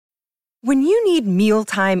When you need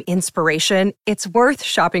mealtime inspiration, it's worth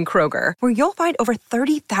shopping Kroger, where you'll find over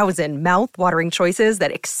 30,000 mouth-watering choices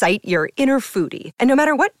that excite your inner foodie. And no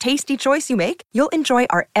matter what tasty choice you make, you'll enjoy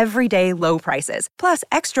our everyday low prices, plus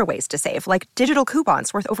extra ways to save, like digital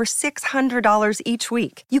coupons worth over $600 each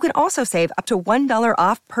week. You can also save up to $1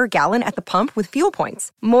 off per gallon at the pump with fuel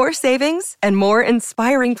points. More savings and more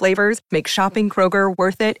inspiring flavors make shopping Kroger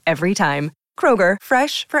worth it every time. Kroger,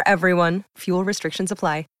 fresh for everyone. Fuel restrictions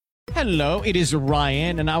apply. Hello, it is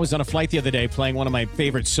Ryan, and I was on a flight the other day playing one of my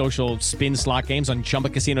favorite social spin slot games on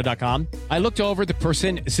ChumbaCasino.com. I looked over at the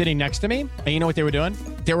person sitting next to me, and you know what they were doing?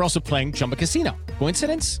 They were also playing Chumba Casino.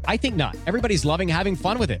 Coincidence? I think not. Everybody's loving having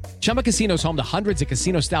fun with it. Chumba Casino is home to hundreds of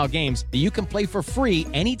casino-style games that you can play for free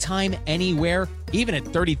anytime, anywhere, even at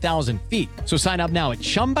 30,000 feet. So sign up now at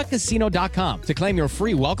ChumbaCasino.com to claim your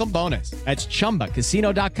free welcome bonus. That's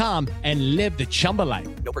ChumbaCasino.com and live the Chumba life.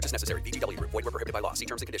 No purchase necessary. VGW. Void where prohibited by law. See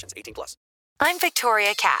terms and conditions. 18+. I'm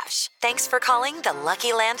Victoria Cash. Thanks for calling the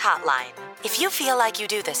Lucky Land Hotline. If you feel like you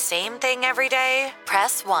do the same thing every day,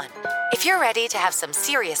 press 1. If you're ready to have some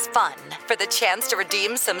serious fun for the chance to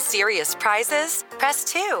redeem some serious prizes, press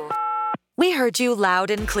 2. We heard you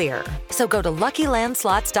loud and clear. So go to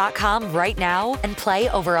LuckyLandSlots.com right now and play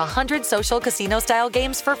over 100 social casino-style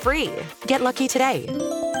games for free. Get lucky today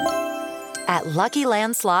at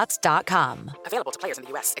LuckyLandSlots.com. Available to players in the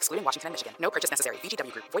U.S., excluding Washington and Michigan. No purchase necessary.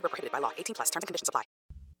 VGW Group. Void where prohibited by law. 18+. Terms and conditions apply.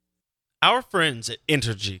 Our friends at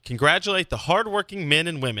Entergy congratulate the hardworking men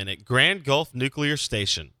and women at Grand Gulf Nuclear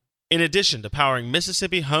Station. In addition to powering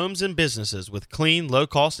Mississippi homes and businesses with clean,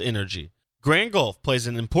 low-cost energy, Grand Gulf plays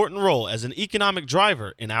an important role as an economic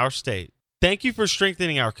driver in our state. Thank you for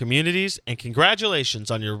strengthening our communities, and congratulations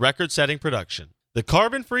on your record-setting production. The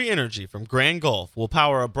carbon-free energy from Grand Gulf will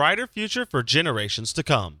power a brighter future for generations to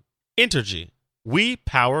come. Entergy. We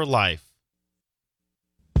power life.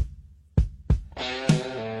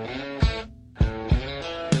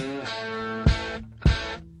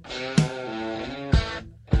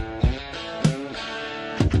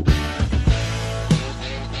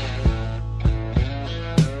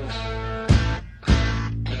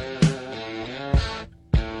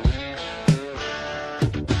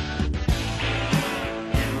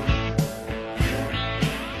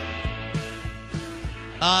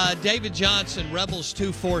 David Johnson, Rebels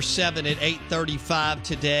 247 at 8:35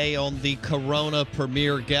 today on the Corona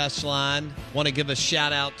Premier Guest Line. Want to give a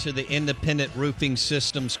shout out to the Independent Roofing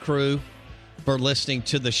Systems crew for listening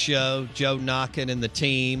to the show. Joe Knockin and the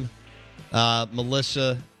team.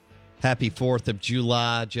 Melissa, happy 4th of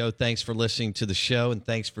July. Joe, thanks for listening to the show and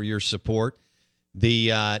thanks for your support.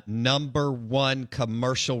 The number one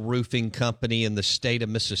commercial roofing company in the state of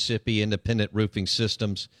Mississippi, Independent Roofing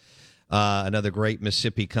Systems. Another great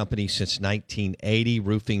Mississippi company since 1980,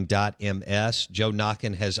 roofing.ms. Joe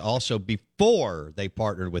Knockin has also, before they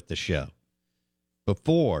partnered with the show,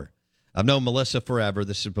 I've known Melissa forever.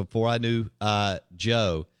 This is before I knew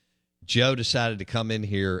Joe. Joe decided to come in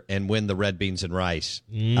here and win the Red Beans and Rice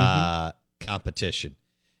competition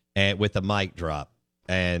and with a mic drop.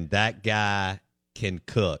 And that guy can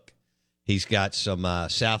cook. He's got some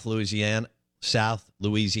South Louisiana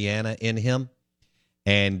in him.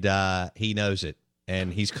 And he knows it.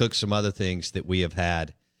 And he's cooked some other things that we have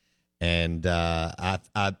had. And I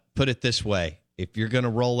put it this way. If you're going to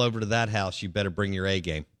roll over to that house, you better bring your A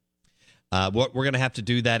game. We're going to have to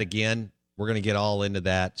do that again. We're going to get all into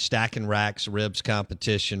that. Stack and racks, ribs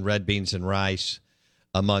competition, red beans and rice,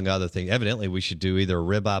 among other things. Evidently, we should do either a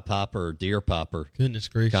ribeye popper or deer popper. Goodness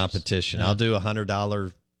gracious. Competition. Yeah. I'll do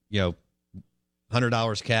 $100,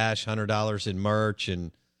 $100 cash, $100 in merch,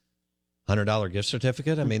 and $100 gift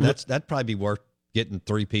certificate. I mean, that'd probably be worth getting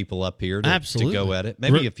 3 people up here to go at it.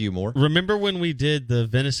 Maybe a few more. Remember when we did the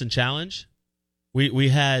venison challenge? We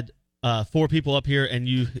had 4 people up here, and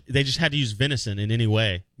they just had to use venison in any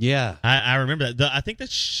way. Yeah, I remember that. I think the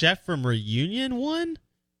chef from Reunion won.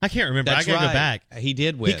 I can't remember. That's I gotta right. go back. He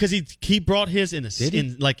did win because he brought his in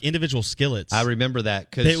like individual skillets. I remember that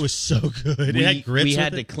because it was so good. It had grits. We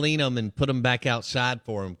had to clean them and put them back outside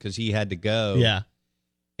for him because he had to go. Yeah.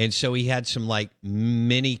 And so he had some like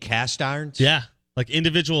mini cast irons. Yeah, like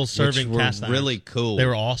individual serving which were cast irons. Really cool. They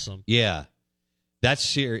were awesome. Yeah, that's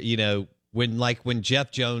serious. When Jeff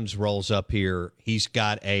Jones rolls up here, he's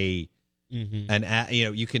got you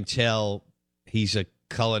can tell he's a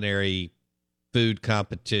culinary food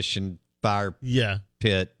competition fire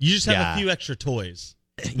pit. You just have a few extra toys.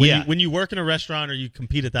 When you work in a restaurant or you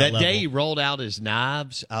compete at that level. That day he rolled out his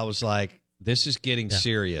knives, I was like, this is getting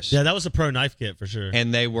serious. Yeah, that was a pro knife kit for sure.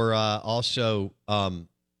 And they were also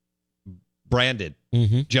branded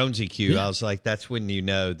Jonesy Q. Yeah. I was like, that's when you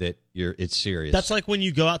know that it's serious. That's like when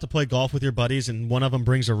you go out to play golf with your buddies and one of them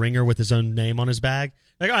brings a ringer with his own name on his bag.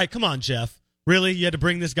 Like, all right, come on, Jeff. Really? You had to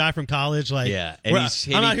bring this guy from college? Like, yeah, and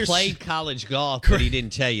he played college golf, but he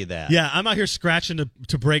didn't tell you that. Yeah, I'm out here scratching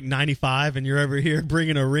to break 95, and you're over here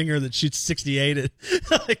bringing a ringer that shoots 68.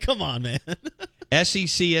 Like, come on, man.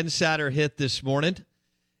 SEC Insider Hit this morning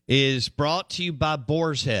is brought to you by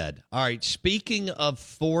Boar's Head. All right, speaking of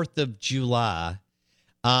 4th of July,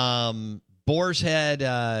 Boar's Head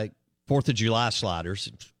 4th of July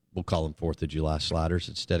sliders. We'll call them 4th of July sliders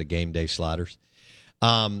instead of game day sliders.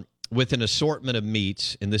 With an assortment of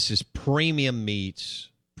meats, and this is premium meats,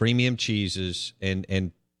 premium cheeses, and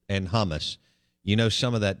hummus. You know,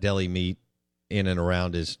 some of that deli meat in and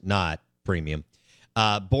around is not premium.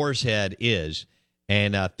 Boar's Head is,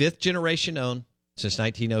 and 5th generation owned since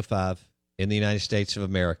 1905 in the United States of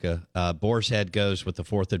America. Boar's Head goes with the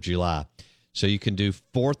 4th of July. So you can do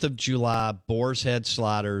 4th of July Boar's Head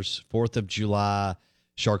sliders, 4th of July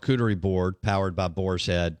charcuterie board powered by Boar's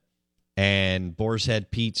Head, and Boar's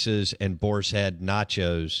Head pizzas and Boar's Head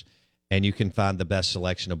nachos. And you can find the best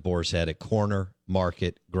selection of Boar's Head at corner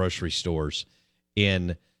market grocery stores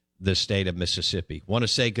in the state of Mississippi. Want to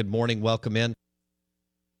say good morning, welcome in.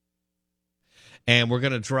 And we're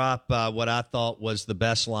going to drop what I thought was the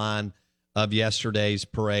best line of yesterday's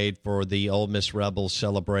parade for the Ole Miss Rebels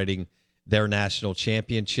celebrating their national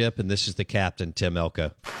championship. And this is the captain, Tim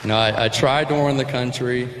Elko. You know, I tried to warn the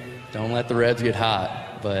country, don't let the Reds get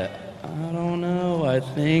hot, but I don't know. I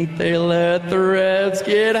think they let the Reds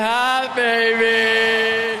get hot,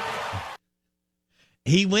 baby.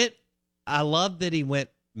 I love that he went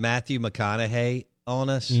Matthew McConaughey on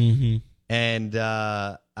us. Mm-hmm. And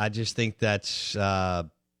I just think that's a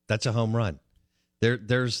home run.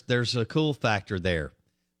 There's a cool factor there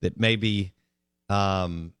that maybe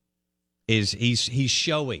he's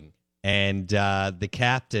showing, and the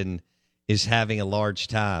captain is having a large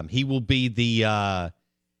time. He will be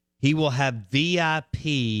he will have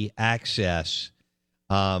VIP access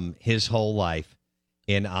his whole life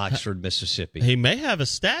in Oxford, Mississippi. He may have a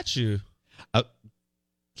statue.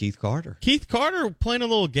 Keith Carter playing a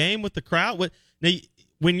little game with the crowd. Now,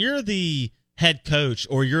 when you're the head coach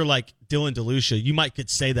or you're like Dylan DeLucia, you could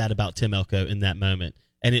say that about Tim Elko in that moment,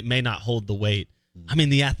 and it may not hold the weight. I mean,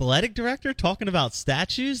 the athletic director talking about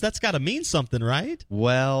statues, that's got to mean something, right?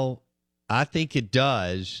 Well, I think it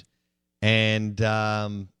does, and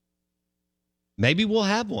maybe we'll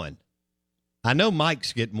have one. I know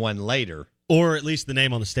Mike's getting one later. Or at least the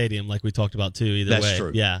name on the stadium, like we talked about, too. Either way. That's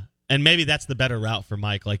true. Yeah. And maybe that's the better route for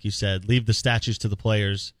Mike, like you said. Leave the statues to the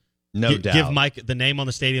players. No doubt. Give Mike the name on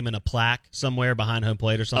the stadium and a plaque somewhere behind home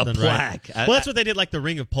plate or something, a plaque. Right? Well, that's what they did, like the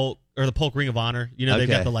Ring of Polk, or the Polk Ring of Honor. You know, they've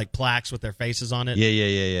got the like plaques with their faces on it.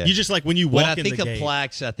 Yeah. You just like when you walk in the gate. When I think of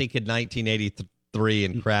plaques, I think of 1983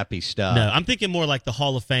 and crappy stuff. No, I'm thinking more like the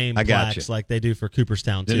Hall of Fame plaques like they do for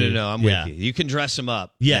Cooperstown, too. No, I'm with you. You can dress them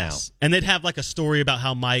up now. And they'd have like a story about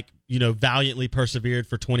how Mike, valiantly persevered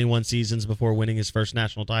for 21 seasons before winning his first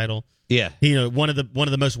national title. Yeah. One of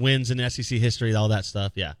the most wins in SEC history, all that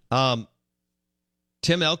stuff, yeah.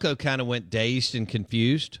 Tim Elko kind of went dazed and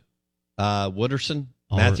confused. Wooderson,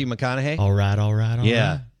 Matthew McConaughey. All right.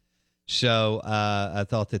 Yeah. So I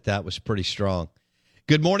thought that was pretty strong.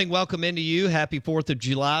 Good morning. Welcome into you. Happy 4th of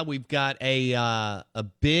July. We've got a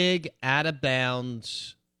big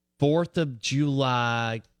out-of-bounds 4th of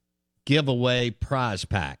July giveaway prize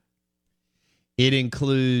pack. It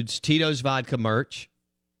includes Tito's Vodka merch,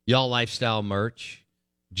 Y'all Lifestyle merch,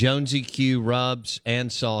 Jonesy Q rubs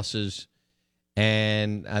and sauces,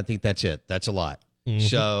 and I think that's it. That's a lot. Mm-hmm.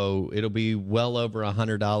 So it'll be well over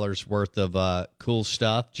 $100 worth of cool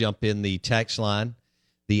stuff. Jump in the text line,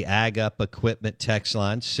 the Ag Up Equipment text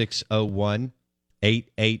line,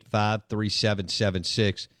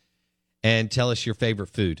 601-885-3776, and tell us your favorite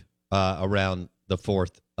food around the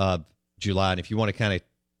 4th of July. And if you want to kind of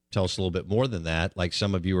tell us a little bit more than that, like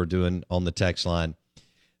some of you are doing on the text line,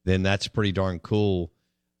 then that's pretty darn cool.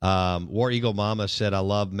 War Eagle Mama said, I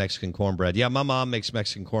love Mexican cornbread. Yeah, my mom makes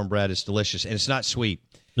Mexican cornbread. It's delicious, and it's not sweet.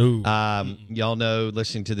 Y'all know,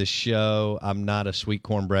 listening to this show, I'm not a sweet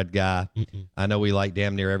cornbread guy. I know we like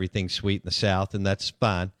damn near everything sweet in the South, and that's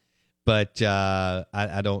fine. But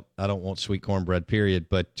I don't want sweet cornbread, period.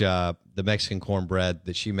 But the Mexican cornbread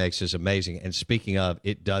that she makes is amazing. And speaking of,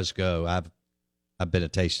 it does go. I've been a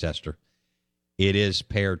taste tester. It is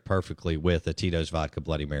paired perfectly with a Tito's Vodka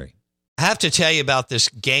Bloody Mary. I have to tell you about this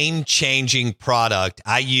game-changing product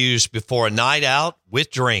I use before a night out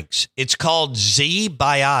with drinks. It's called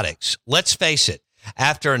Z-Biotics. Let's face it,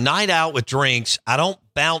 after a night out with drinks, I don't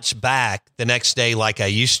bounce back the next day like I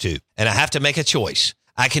used to, and I have to make a choice.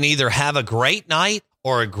 I can either have a great night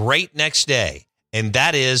or a great next day. And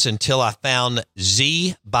that is until I found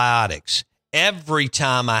Z-Biotics. Every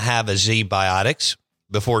time I have a Z-Biotics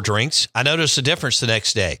before drinks, I notice a difference the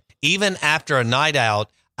next day. Even after a night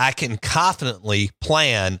out, I can confidently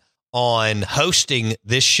plan on hosting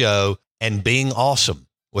this show and being awesome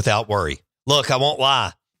without worry. Look, I won't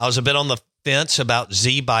lie. I was a bit on the fence about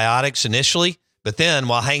Z-Biotics initially, but then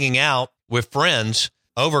while hanging out with friends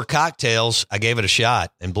over cocktails, I gave it a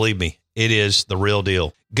shot. And believe me, it is the real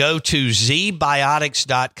deal. Go to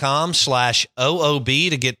zbiotics.com/OOB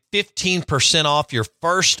to get 15% off your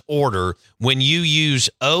first order when you use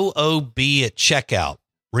OOB at checkout.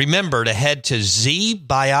 Remember to head to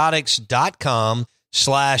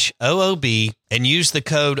zbiotics.com/OOB and use the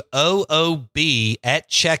code OOB at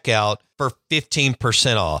checkout for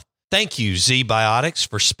 15% off. Thank you, Z-Biotics,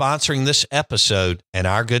 for sponsoring this episode and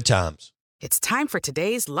our good times. It's time for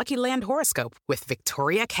today's Lucky Land horoscope with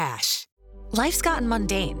Victoria Cash. Life's gotten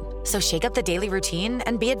mundane, so shake up the daily routine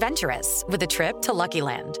and be adventurous with a trip to Lucky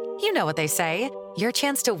Land. You know what they say, your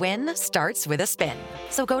chance to win starts with a spin.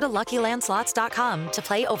 So go to LuckyLandSlots.com to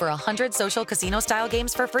play over 100 social casino-style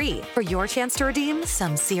games for free for your chance to redeem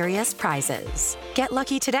some serious prizes. Get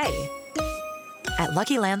lucky today at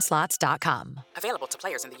LuckyLandSlots.com. Available to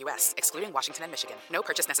players in the U.S., excluding Washington and Michigan. No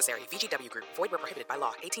purchase necessary. VGW Group. Void where prohibited by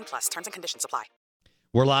law. 18+. Terms and conditions apply.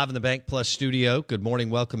 We're live in the Bank Plus studio. Good morning.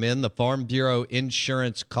 Welcome in. The Farm Bureau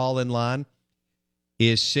Insurance call-in line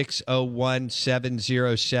is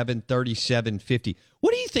 601-707-3750.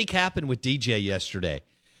 What do you think happened with DJ yesterday?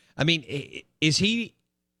 I mean, is he...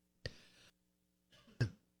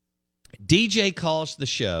 DJ calls the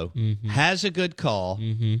show, has a good call,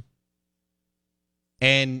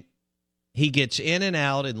 and he gets in and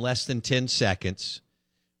out in less than 10 seconds,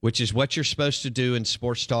 which is what you're supposed to do in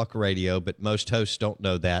sports talk radio, but most hosts don't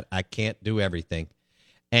know that. I can't do everything.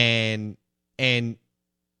 And I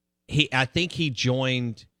think he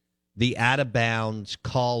joined the Out of Bounds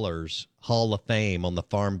Callers Hall of Fame on the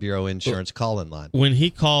Farm Bureau Insurance call-in line. When he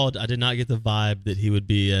called, I did not get the vibe that he would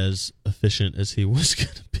be as efficient as he was going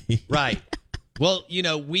to be. Right. Well, you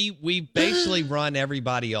know, we basically run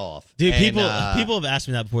everybody off. Dude, and, people have asked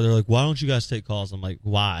me that before. They're like, why don't you guys take calls? I'm like,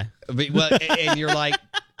 why? Well, and you're like,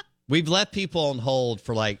 we've left people on hold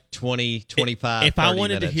for like 20, 25, If I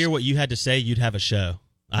wanted minutes. to hear what you had to say, you'd have a show.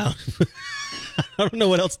 I don't know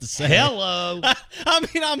what else to say. Hello. I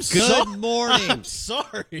mean, I'm Good morning. I'm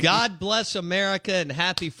sorry. God bless America and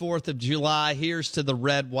happy 4th of July. Here's to the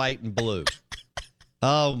red, white, and blue.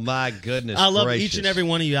 Oh, my goodness I love gracious. each and every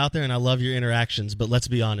one of you out there, and I love your interactions, but let's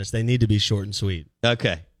be honest, they need to be short and sweet.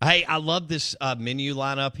 Okay. Hey, I love this menu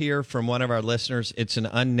lineup here from one of our listeners. It's an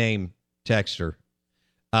unnamed texter.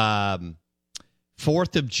 4th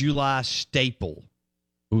of July staple.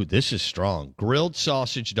 Ooh, this is strong. Grilled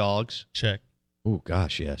sausage dogs. Check. Ooh,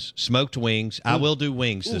 gosh, yes. Smoked wings. I will do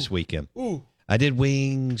wings this weekend. Ooh. I did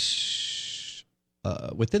wings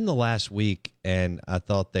within the last week, and I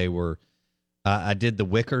thought they were I did the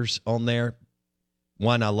Wickers on there.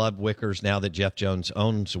 One, I love Wickers now that Jeff Jones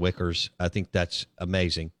owns Wickers. I think that's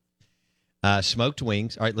amazing. Smoked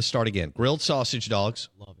wings. All right, let's start again. Grilled sausage dogs.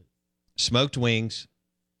 Love it. Smoked wings.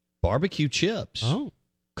 Barbecue chips. Oh.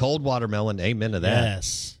 Cold watermelon. Amen to that.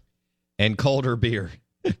 Yes. And colder beer.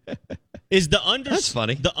 Is the That's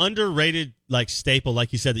funny. The underrated like staple,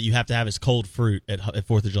 like you said, that you have to have is cold fruit at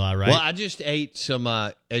 4th of July, right? Well, I just ate some,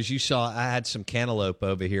 as you saw, I had some cantaloupe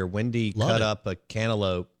over here. Wendy cut up a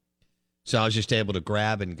cantaloupe, so I was just able to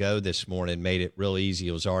grab and go this morning, made it real easy.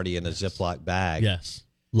 It was already in a Ziploc bag. Yes.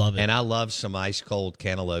 Love it. And I love some ice-cold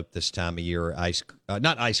cantaloupe this time of year.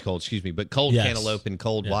 Not ice-cold, excuse me, but cold cantaloupe and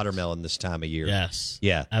cold watermelon this time of year. Yes.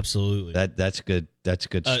 Yeah. Absolutely. That's good. That's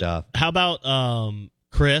good stuff. How about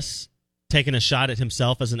Chris taking a shot at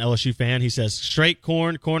himself as an LSU fan? He says, straight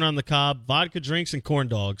corn on the cob, vodka drinks, and corn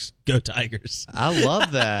dogs. Go Tigers. I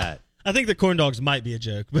love that. I think the corn dogs might be a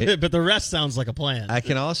joke, but the rest sounds like a plan. I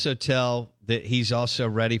can also tell that he's also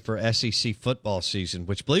ready for SEC football season,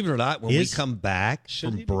 which, believe it or not, when we come back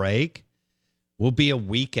from break, we'll be a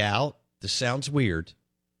week out. This sounds weird.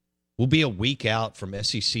 We'll be a week out from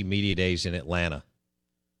SEC Media Days in Atlanta.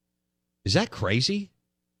 Is that crazy?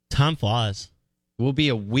 Time flies. We'll be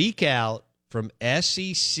a week out from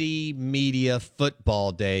SEC Media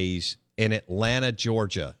Football Days in Atlanta,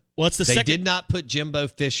 Georgia. What's the They second? did not put Jimbo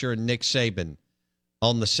Fisher and Nick Saban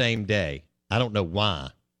on the same day. I don't know why.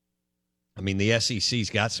 I mean, the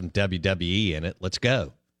SEC's got some WWE in it. Let's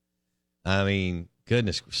go. I mean,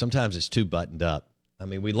 goodness, sometimes it's too buttoned up. I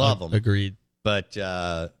mean, we love them. Agreed. But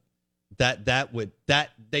they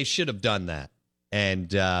should have done that.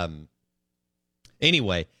 And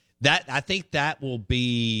anyway, I think that will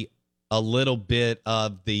be a little bit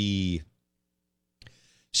of the.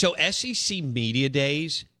 So SEC Media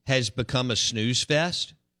Days has become a snooze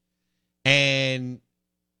fest, and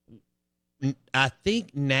I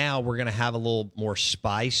think now we're going to have a little more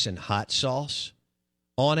spice and hot sauce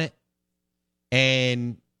on it.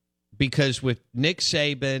 And because with Nick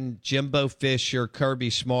Saban, Jimbo Fisher, Kirby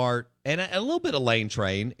Smart, and a little bit of Lane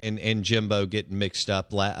Train and Jimbo getting mixed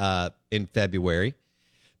up in February.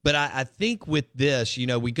 But I think with this,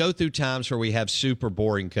 we go through times where we have super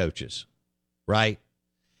boring coaches, right?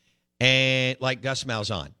 And like Gus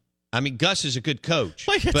Malzahn. I mean, Gus is a good coach,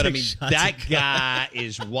 but I mean, that guy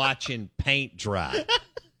is watching paint dry.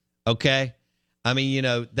 Okay? I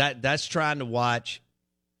mean, that's trying to watch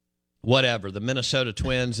whatever, the Minnesota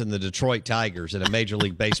Twins and the Detroit Tigers in a Major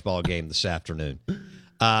League Baseball game this afternoon.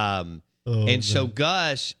 So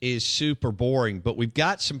Gus is super boring, but we've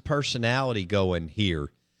got some personality going here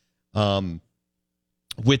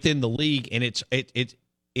within the league, and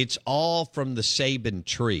it's all from the Saban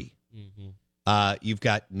tree. Mm-hmm. You've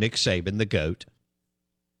got Nick Saban, the GOAT,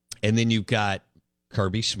 and then you've got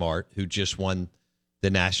Kirby Smart, who just won the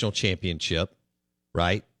national championship,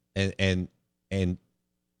 right? And I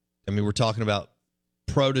mean, we're talking about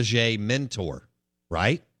protege mentor,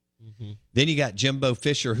 right? Mm-hmm. Then you got Jimbo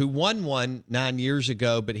Fisher, who won one 9 years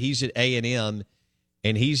ago, but he's at A&M,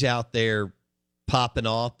 and he's out there popping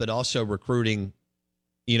off, but also recruiting,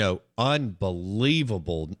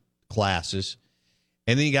 unbelievable classes.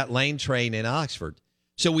 And then you got Lane Train in Oxford.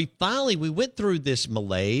 So we went through this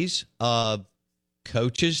malaise of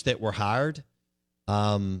coaches that were hired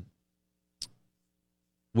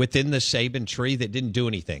within the Saban tree that didn't do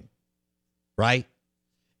anything, right?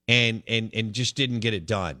 And just didn't get it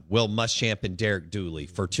done. Will Muschamp and Derek Dooley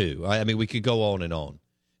for two. I mean, we could go on and on.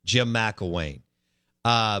 Jim McElwain.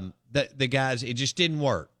 The guys, it just didn't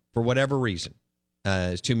work for whatever reason.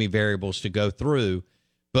 There's too many variables to go through.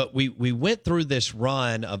 But we went through this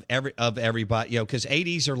run of everybody, because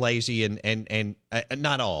ADs are lazy and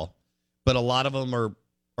not all, but a lot of them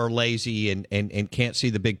are lazy and can't see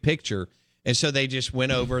the big picture. And so they just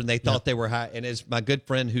went over and they thought they were high. And as my good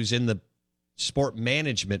friend who's in the sport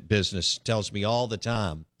management business tells me all the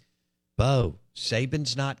time, Bo,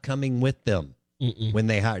 Saban's not coming with them when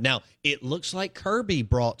they hire. Now, it looks like Kirby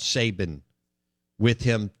brought Saban with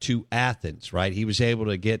him to Athens, right? He was able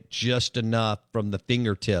to get just enough from the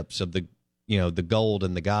fingertips of the gold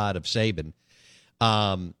and the god of Saban.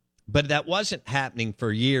 But that wasn't happening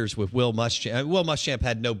for years with Will Muschamp. Will Muschamp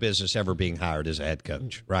had no business ever being hired as a head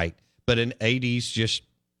coach, right? But in ADs,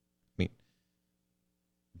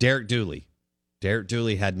 Derek Dooley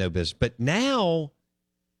had no business. But now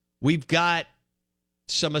we've got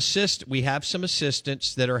we have some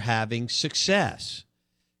assistants that are having success.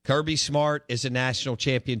 Kirby Smart is a national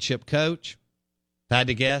championship coach. If I had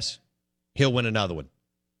to guess, he'll win another one.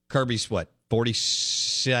 Kirby's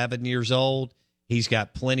 47 years old. He's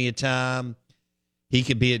got plenty of time. He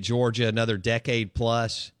could be at Georgia another decade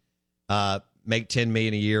plus, make $10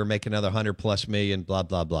 million a year, make another $100+ million, blah,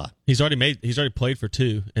 blah, blah. He's already played for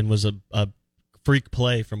two and was a freak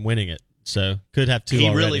play from winning it. So could have two. He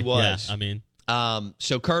already. Really was. Yeah, I mean,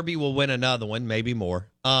 so Kirby will win another one, maybe more.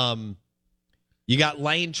 You got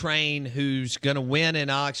Lane Train, who's going to win in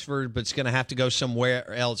Oxford, but it's going to have to go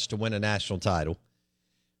somewhere else to win a national title.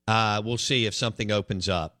 We'll see if something opens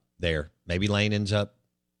up there. Maybe Lane ends up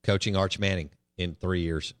coaching Arch Manning in 3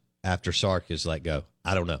 years after Sark is let go.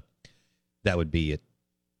 I don't know. That would be at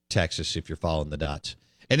Texas if you're following the dots.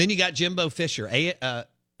 And then you got Jimbo Fisher.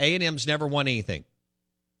 A&M's never won anything.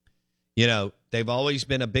 They've always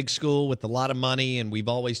been a big school with a lot of money, and we've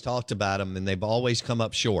always talked about them, and they've always come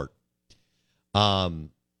up short. Can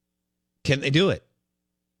they do it?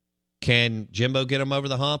 Can Jimbo get them over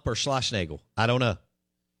the hump or Schlossnagle? I don't know.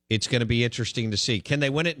 It's going to be interesting to see. Can they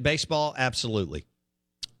win it in baseball? Absolutely.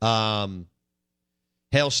 Hail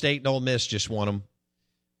State and Ole Miss just won them.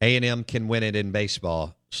 A&M can win it in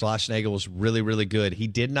baseball. Schlossnagle was really, really good. He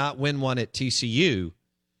did not win one at TCU,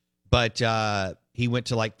 but he went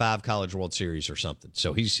to like 5 College World Series or something.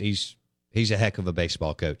 So he's a heck of a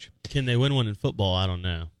baseball coach. Can they win one in football? I don't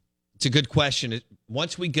know. It's a good question.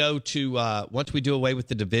 Once we do away with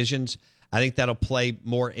the divisions, I think that'll play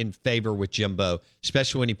more in favor with Jimbo,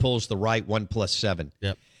 especially when he pulls the right 1+7.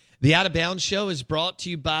 Yep. The Out of Bounds Show is brought to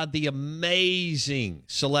you by the amazing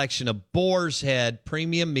selection of Boar's Head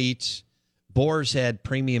premium meats, Boar's Head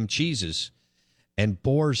premium cheeses, and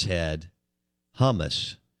Boar's Head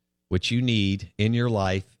hummus, which you need in your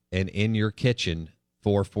life and in your kitchen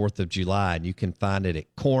for 4th of July. And you can find it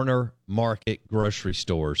at corner market grocery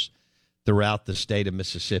stores throughout the state of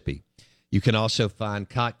Mississippi. You can also find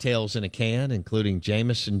cocktails in a can, including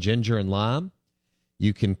Jameson, ginger, and lime.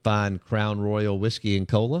 You can find Crown Royal whiskey and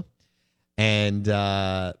cola, and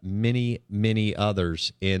many, many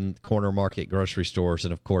others in corner market grocery stores.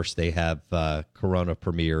 And, of course, they have Corona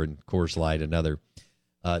Premier and Coors Light, and other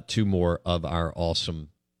two more of our awesome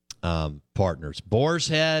partners. Boar's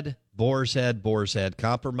Head,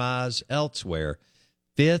 Compromise Elsewhere.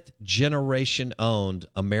 5th generation owned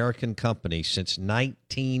American company since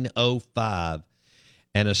 1905.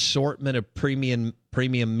 An assortment of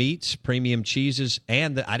premium meats, premium cheeses,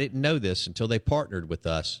 and I didn't know this until they partnered with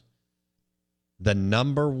us. The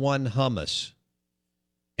number one hummus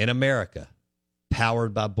in America,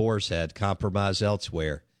 powered by Boar's Head, Compromise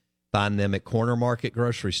Elsewhere. Find them at corner market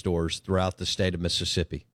grocery stores throughout the state of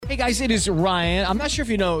Mississippi. Hey guys, it is Ryan. I'm not sure if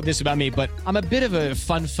you know this about me, but I'm a bit of a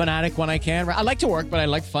fun fanatic when I can. I like to work, but I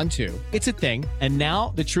like fun too. It's a thing. And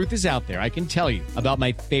now the truth is out there. I can tell you about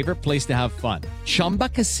my favorite place to have fun. Chumba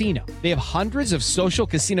Casino. They have hundreds of social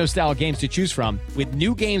casino style games to choose from with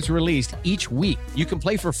new games released each week. You can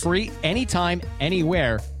play for free anytime,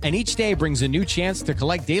 anywhere. And each day brings a new chance to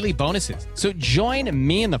collect daily bonuses. So join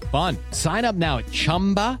me in the fun. Sign up now at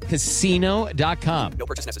ChumbaCasino.com. No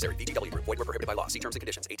purchase necessary. VGW Group. Void where prohibited by law. See terms and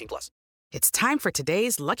conditions. 18+. It's time for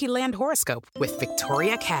today's Lucky Land horoscope with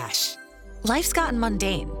Victoria Cash. Life's gotten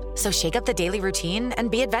mundane, so shake up the daily routine and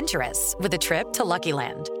be adventurous with a trip to Lucky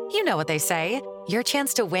Land. You know what they say. Your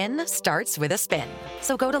chance to win starts with a spin.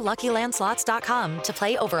 So go to LuckyLandSlots.com to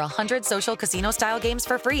play over 100 social casino-style games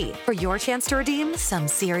for free for your chance to redeem some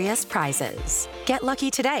serious prizes. Get lucky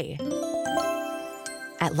today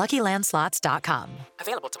at LuckyLandSlots.com.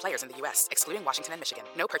 Available to players in the U.S., excluding Washington and Michigan.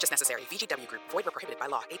 No purchase necessary. VGW Group. Void where prohibited by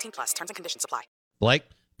law. 18+. Terms and conditions apply. Blake?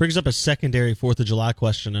 Brings up a secondary 4th of July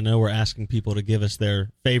question. I know we're asking people to give us their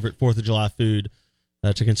favorite 4th of July food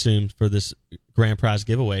to consume for this grand prize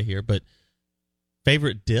giveaway here, but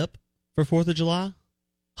favorite dip for 4th of July?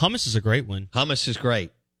 Hummus is a great one. Hummus is great,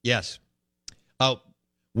 yes. Oh,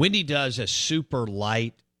 Wendy does a super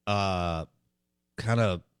light kind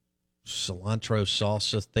of cilantro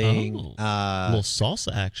salsa thing. A little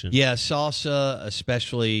salsa action. Yeah, salsa,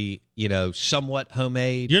 especially, somewhat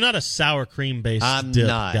homemade. You're not a sour cream based dip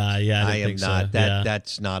guy. Yeah, I am not. So.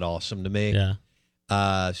 That's not awesome to me. Yeah.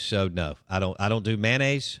 So no, I don't do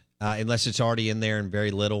mayonnaise unless it's already in there and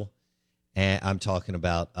very little. And I'm talking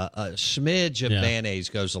about a smidge of mayonnaise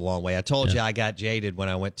goes a long way. I told you I got jaded when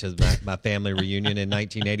I went to my family reunion in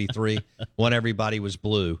 1983 when everybody was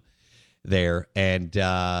blue there. And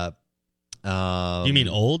you mean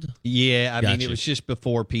old? Yeah, I mean, it was just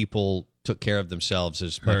before people took care of themselves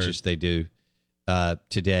as much as they do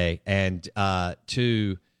today. And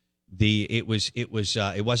it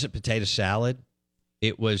wasn't potato salad.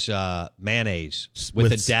 It was mayonnaise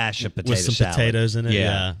with a dash of potato salad. With some potatoes in it?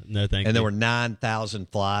 Yeah. No, thank you. And there were 9,000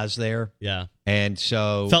 flies there. Yeah. And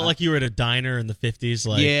so... Felt like you were at a diner in the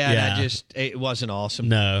 50s. And it wasn't awesome.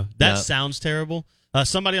 No. That sounds terrible.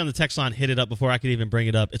 Somebody on the text line hit it up before I could even bring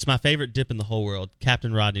it up. It's my favorite dip in the whole world,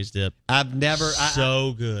 Captain Rodney's dip. I've never...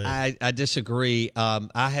 So good. I disagree. I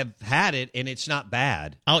have had it, and it's not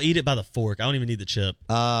bad. I'll eat it by the fork. I don't even need the chip.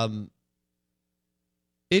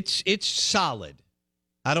 It's solid.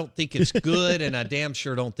 I don't think it's good, and I damn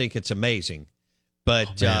sure don't think it's amazing.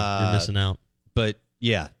 But you're missing out. But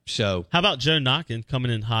yeah, so how about Joe Knockin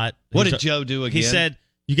coming in hot? What did Joe do again? He said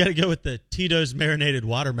you got to go with the Tito's marinated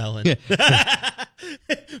watermelon.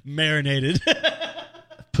 Marinated.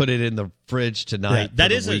 Put it in the fridge tonight.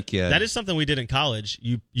 That is something we did in college.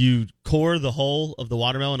 You core the whole of the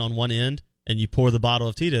watermelon on one end, and you pour the bottle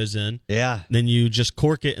of Tito's in. Yeah. Then you just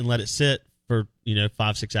cork it and let it sit for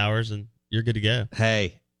 5-6 hours, and you're good to go.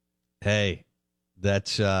 Hey,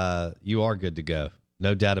 that's you are good to go.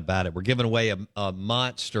 No doubt about it. We're giving away a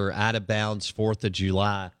monster out of bounds 4th of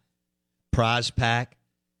July prize pack.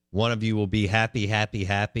 One of you will be happy.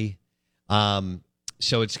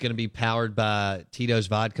 So it's going to be powered by Tito's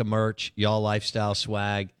Vodka merch, Y'all Lifestyle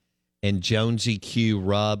swag, and Jonesy Q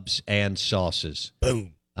rubs and sauces.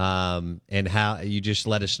 Boom. And how you just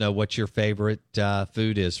let us know what your favorite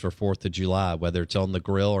food is for 4th of July, whether it's on the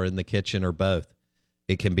grill or in the kitchen or both.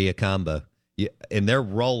 It can be a combo. And they're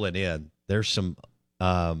rolling in. There's some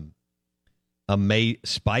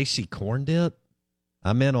spicy corn dip.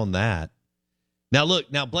 I'm in on that. Now,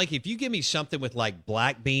 look, Blake, if you give me something with like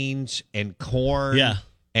black beans and corn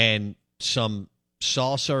and some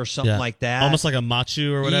salsa or something like that. Almost like a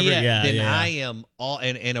machu or whatever. Then I am all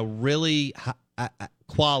and a really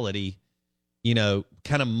quality,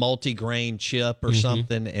 kind of multi-grain chip or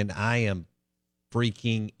something, and I am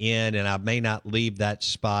freaking in, and I may not leave that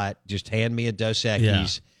spot. Just hand me a Dos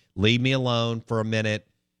Equis, leave me alone for a minute,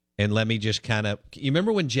 and let me just kind of. You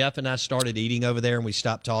remember when Jeff and I started eating over there and we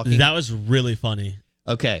stopped talking? That was really funny.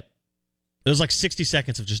 Okay. It was like 60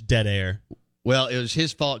 seconds of just dead air. Well, it was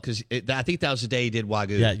his fault because I think that was the day he did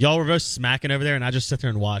Wagyu. Yeah, y'all were both smacking over there, and I just sat there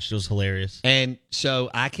and watched. It was hilarious. And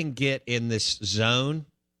so I can get in this zone.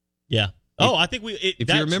 Yeah. I think if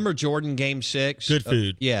you remember Jordan Game 6. Good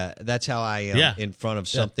food. Yeah, that's how I am in front of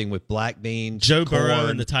something with black beans, Joe corn, Burrow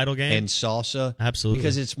in the title game. and salsa. Absolutely.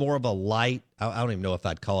 Because it's more of a light, I don't even know if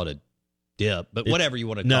I'd call it a dip, but whatever you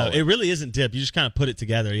want to call it. No, it really isn't dip. You just kind of put it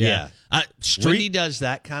together. Yeah. Wendy does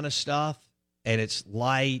that kind of stuff. And it's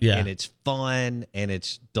light, and it's fun, and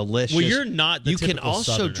it's delicious. Well, you're not the You can typical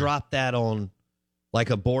also Southerner. drop that on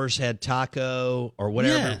like a boar's head taco or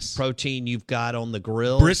whatever protein you've got on the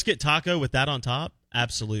grill. Brisket taco with that on top?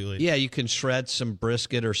 Absolutely. Yeah, you can shred some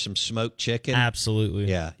brisket or some smoked chicken. Absolutely.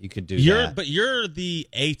 Yeah, you could do that. But you're the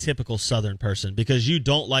atypical Southern person because you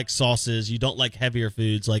don't like sauces, you don't like heavier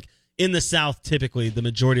foods. Like in the South, typically, the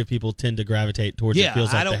majority of people tend to gravitate towards it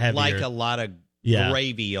feels like I the heavier. don't like a lot of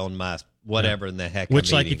gravy on my whatever in the heck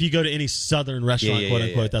Which, I'm like, eating. if you go to any Southern restaurant, quote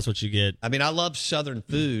unquote, that's what you get. I mean, I love Southern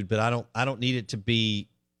food, but I don't need it to be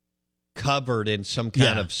covered in some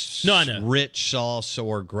kind of rich sauce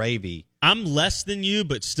or gravy. I'm less than you,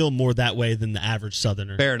 but still more that way than the average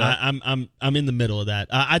Southerner. Fair enough. I'm in the middle of that.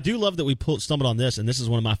 I do love that we stumbled on this, and this is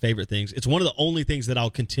one of my favorite things. It's one of the only things that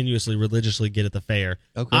I'll continuously, religiously get at the fair.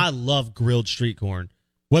 Okay. I love grilled street corn.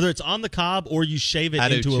 Whether it's on the cob or you shave it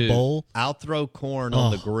into a bowl. I'll throw corn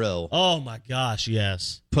on the grill. Oh, my gosh,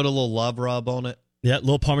 yes. Put a little love rub on it. Yeah,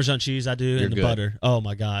 little Parmesan cheese I do and the butter. Oh,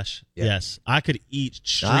 my gosh. Yeah. Yes. I could eat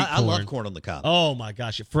street corn. I love corn on the cob. Oh, my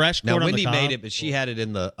gosh. Fresh corn now, on the cob. Wendy made it, but she had it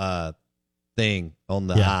in the thing on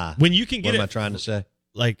the eye. When you can get what it. am I trying to say?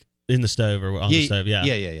 Like in the stove or on the stove. Yeah.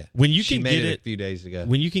 Yeah. When you she can made get it a few days ago.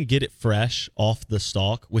 When you can get it fresh off the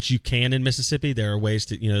stalk, which you can in Mississippi, there are ways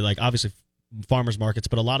to, like obviously farmers markets,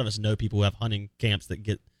 but a lot of us know people who have hunting camps that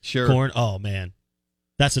get corn. Oh, man.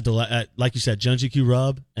 That's a delight. Like you said, Jones EQ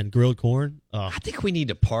rub and grilled corn. Oh. I think we need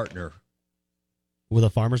to partner with a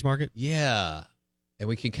farmer's market. Yeah. And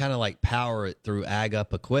we can kind of like power it through ag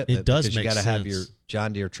up equipment. It does because make you got to sense. have your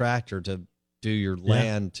John Deere tractor to do your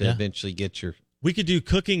land to eventually get your. We could do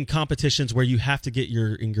cooking competitions where you have to get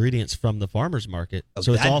your ingredients from the farmer's market. Oh,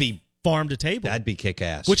 so it's all farm to table. That'd be kick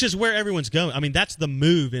ass. Which is where everyone's going. I mean, that's the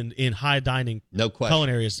move in high dining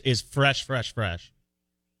culinary is fresh.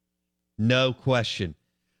 No question.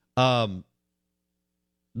 Let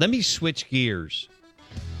me switch gears.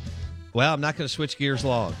 Well, I'm not going to switch gears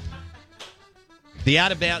long. The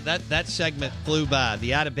Out of Bounds, that segment flew by.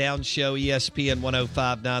 The Out of Bounds show, ESPN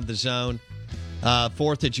 105.9 The Zone.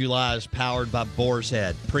 4th of July is powered by Boar's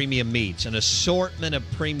Head Premium Meats, an assortment of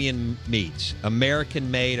premium meats,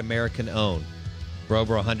 American-made, American-owned for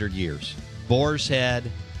over 100 years. Boar's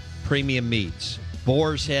Head Premium Meats,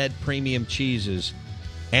 Boar's Head Premium Cheeses,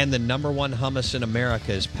 and the #1 hummus in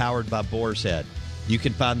America is powered by Boar's Head. You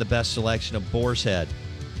can find the best selection of Boar's Head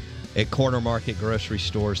at corner market grocery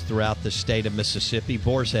stores throughout the state of Mississippi.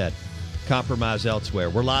 Boar's Head, compromise elsewhere.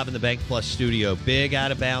 We're live in the Bank Plus studio. Big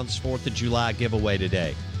Out of Bounds 4th of July giveaway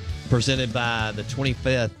today. Presented by the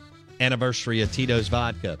 25th anniversary of Tito's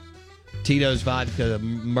Vodka. Tito's Vodka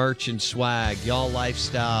merch and swag, y'all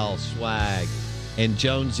lifestyle swag, and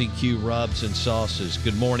Jones EQ rubs and sauces.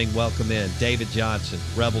 Good morning, welcome in. David Johnson,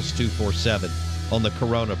 Rebels 247 on the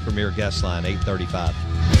Corona Premier Guest Line, 835.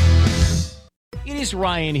 It is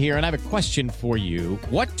Ryan here, and I have a question for you.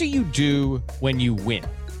 What do you do when you win?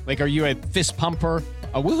 Like, are you a fist pumper,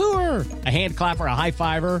 a woohooer, a hand clapper, a high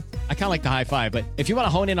fiver? I kind of like the high five, but if you want to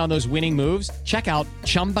hone in on those winning moves, check out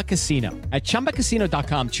Chumba Casino. At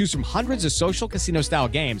ChumbaCasino.com, choose from hundreds of social casino-style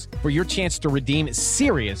games for your chance to redeem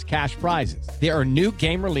serious cash prizes. There are new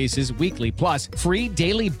game releases weekly, plus free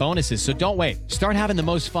daily bonuses, so don't wait. Start having the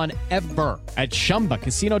most fun ever at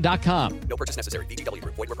ChumbaCasino.com. No purchase necessary. VGW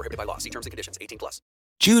Group. Void where prohibited by law. See terms and conditions. 18+.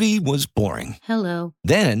 Judy was boring. Hello.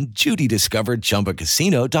 Then Judy discovered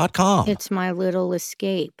ChumbaCasino.com. It's my little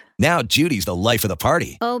escape. Now Judy's the life of the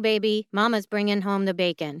party. Oh, baby, mama's bringing home the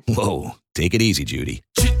bacon. Whoa, take it easy, Judy.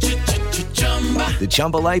 The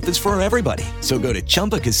Chumba life is for everybody. So go to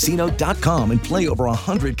ChumbaCasino.com and play over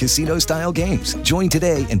 100 casino-style games. Join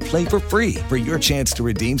today and play for free for your chance to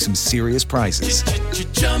redeem some serious prizes.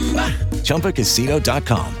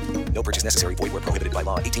 ChumbaCasino.com. No purchase necessary. Void where prohibited by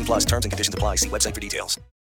law. 18+. Terms and conditions apply. See website for details.